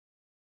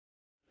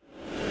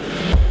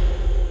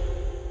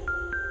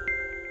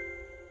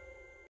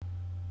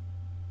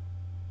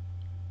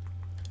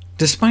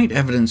Despite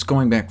evidence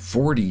going back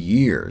 40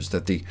 years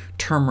that the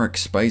turmeric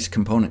spice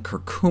component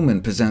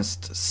curcumin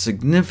possessed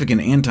significant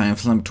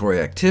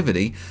anti-inflammatory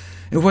activity,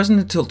 it wasn't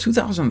until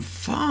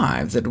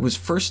 2005 that it was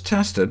first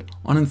tested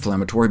on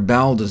inflammatory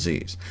bowel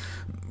disease.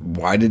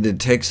 Why did it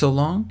take so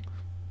long?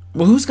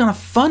 Well, who's going to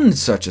fund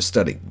such a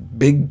study?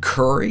 Big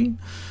Curry?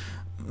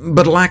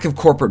 But a lack of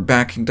corporate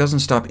backing doesn't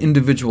stop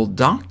individual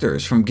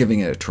doctors from giving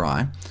it a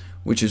try,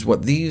 which is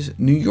what these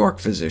New York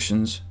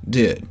physicians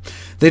did.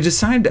 They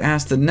decided to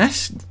ask the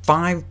next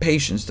 5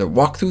 patients that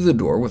walked through the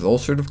door with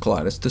ulcerative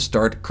colitis to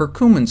start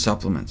curcumin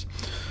supplements.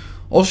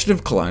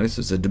 Ulcerative colitis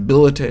is a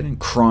debilitating,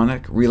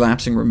 chronic,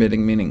 relapsing,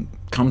 remitting, meaning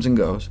comes and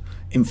goes,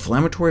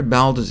 inflammatory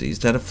bowel disease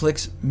that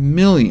afflicts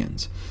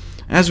millions.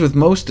 As with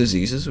most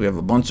diseases, we have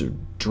a bunch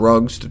of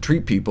drugs to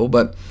treat people,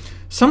 but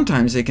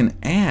sometimes they can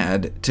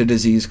add to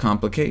disease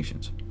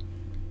complications.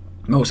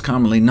 Most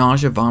commonly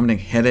nausea, vomiting,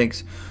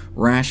 headaches,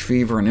 rash,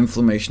 fever, and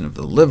inflammation of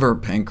the liver,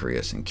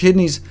 pancreas, and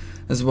kidneys,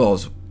 as well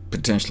as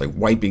potentially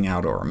wiping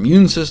out our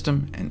immune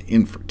system and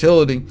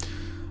infertility.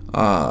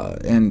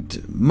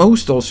 And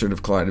most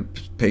ulcerative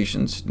colitis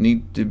patients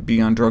need to be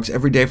on drugs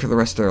every day for the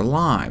rest of their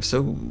lives, so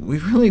we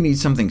really need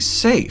something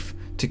safe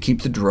to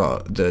keep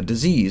the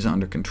disease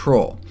under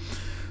control.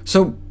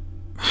 So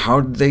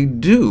how did they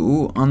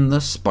do on the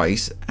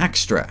spice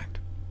extract?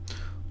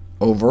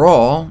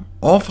 Overall,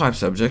 all 5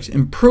 subjects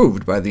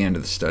improved by the end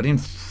of the study,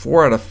 and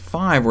 4 out of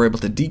 5 were able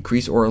to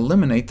decrease or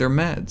eliminate their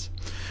meds.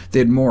 They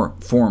had more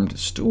formed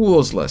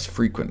stools, less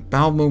frequent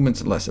bowel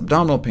movements, less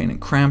abdominal pain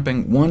and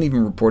cramping. 1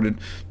 even reported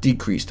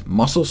decreased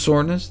muscle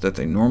soreness that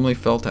they normally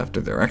felt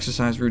after their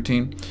exercise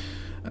routine.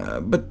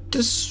 But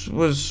this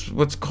was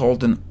what's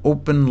called an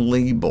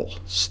open-label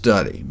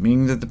study,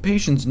 meaning that the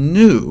patients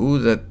knew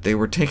that they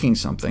were taking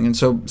something, and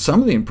so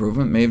some of the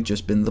improvement may have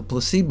just been the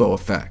placebo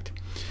effect.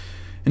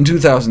 In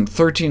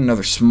 2013,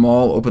 another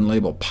small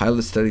open-label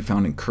pilot study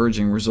found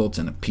encouraging results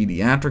in a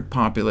pediatric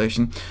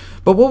population,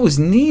 but what was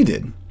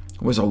needed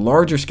was a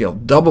larger-scale,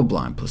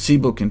 double-blind,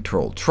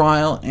 placebo-controlled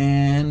trial,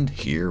 and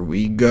here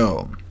we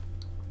go.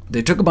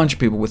 They took a bunch of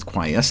people with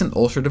quiescent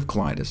ulcerative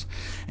colitis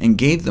and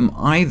gave them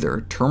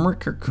either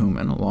turmeric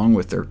curcumin along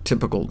with their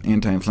typical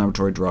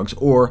anti-inflammatory drugs,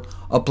 or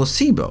a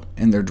placebo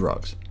in their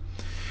drugs.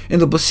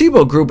 In the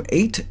placebo group,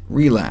 8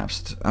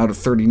 relapsed out of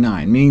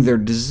 39, meaning their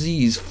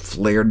disease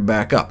flared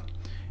back up.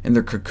 In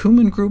their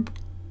curcumin group,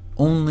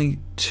 only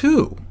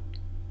 2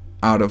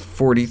 out of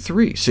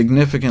 43,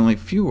 significantly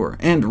fewer.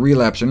 And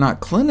relapse or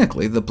not,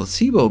 clinically, the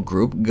placebo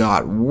group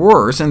got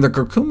worse, and the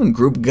curcumin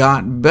group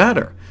got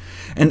better.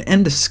 And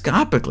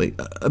endoscopically,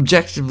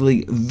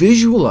 objectively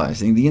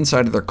visualizing the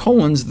inside of their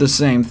colons, the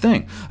same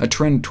thing, a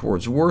trend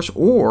towards worse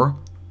or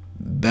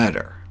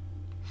better.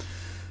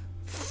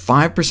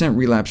 5%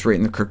 relapse rate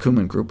in the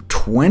curcumin group,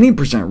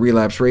 20%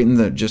 relapse rate in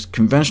the just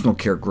conventional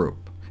care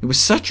group. It was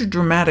such a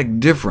dramatic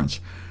difference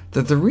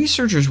that the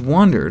researchers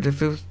wondered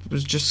if it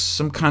was just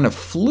some kind of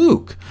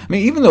fluke. I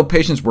mean, even though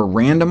patients were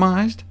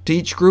randomized to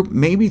each group,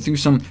 maybe through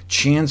some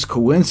chance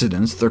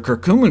coincidence, the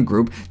curcumin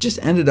group just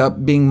ended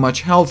up being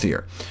much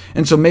healthier,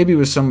 and so maybe it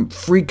was some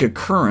freak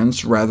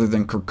occurrence rather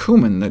than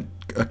curcumin that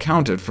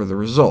accounted for the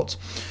results.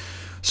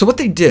 So what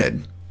they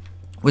did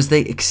was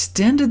they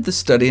extended the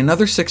study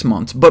another 6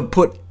 months, but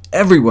put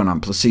everyone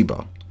on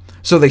placebo.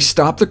 So they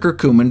stopped the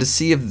curcumin to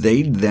see if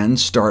they'd then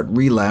start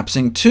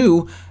relapsing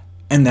too,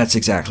 and that's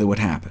exactly what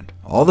happened.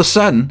 All of a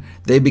sudden,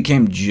 they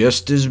became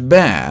just as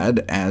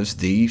bad as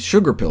the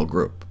sugar pill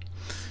group.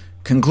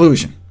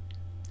 Conclusion: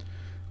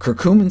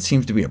 curcumin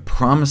seems to be a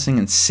promising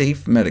and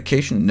safe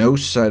medication, no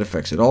side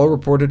effects at all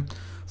reported,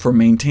 for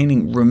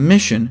maintaining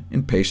remission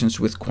in patients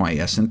with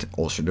quiescent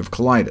ulcerative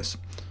colitis.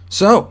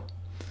 So,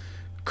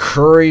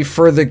 curry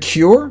for the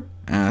cure?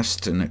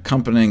 Asked an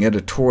accompanying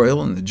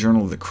editorial in the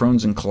Journal of the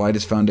Crohn's and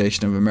Colitis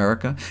Foundation of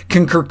America.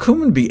 Can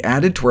curcumin be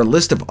added to our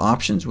list of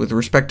options with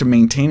respect to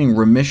maintaining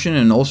remission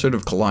in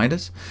ulcerative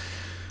colitis?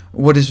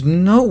 What is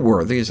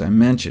noteworthy, as I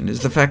mentioned,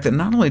 is the fact that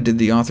not only did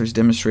the authors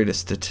demonstrate a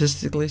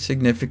statistically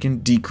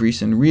significant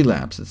decrease in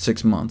relapse at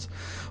 6 months,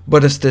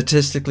 but a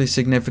statistically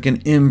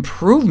significant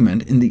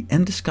improvement in the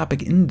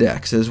endoscopic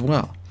index as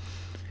well.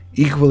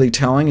 Equally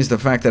telling is the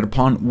fact that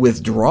upon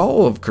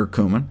withdrawal of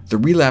curcumin, the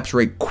relapse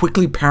rate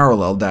quickly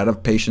paralleled that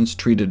of patients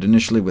treated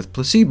initially with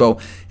placebo,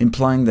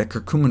 implying that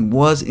curcumin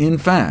was, in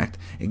fact,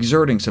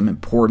 exerting some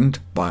important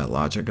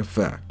biologic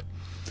effect.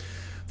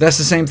 That's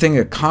the same thing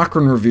a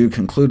Cochrane review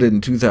concluded in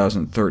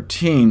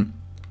 2013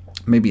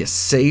 may be a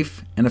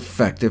safe and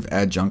effective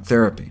adjunct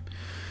therapy.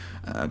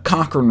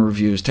 Cochrane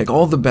reviews take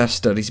all the best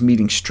studies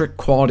meeting strict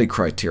quality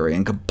criteria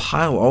and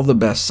compile all the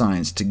best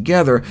science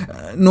together,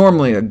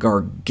 normally a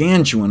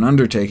gargantuan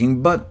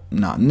undertaking, but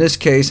not in this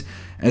case,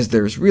 as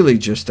there's really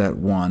just that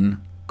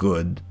one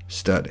good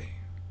study.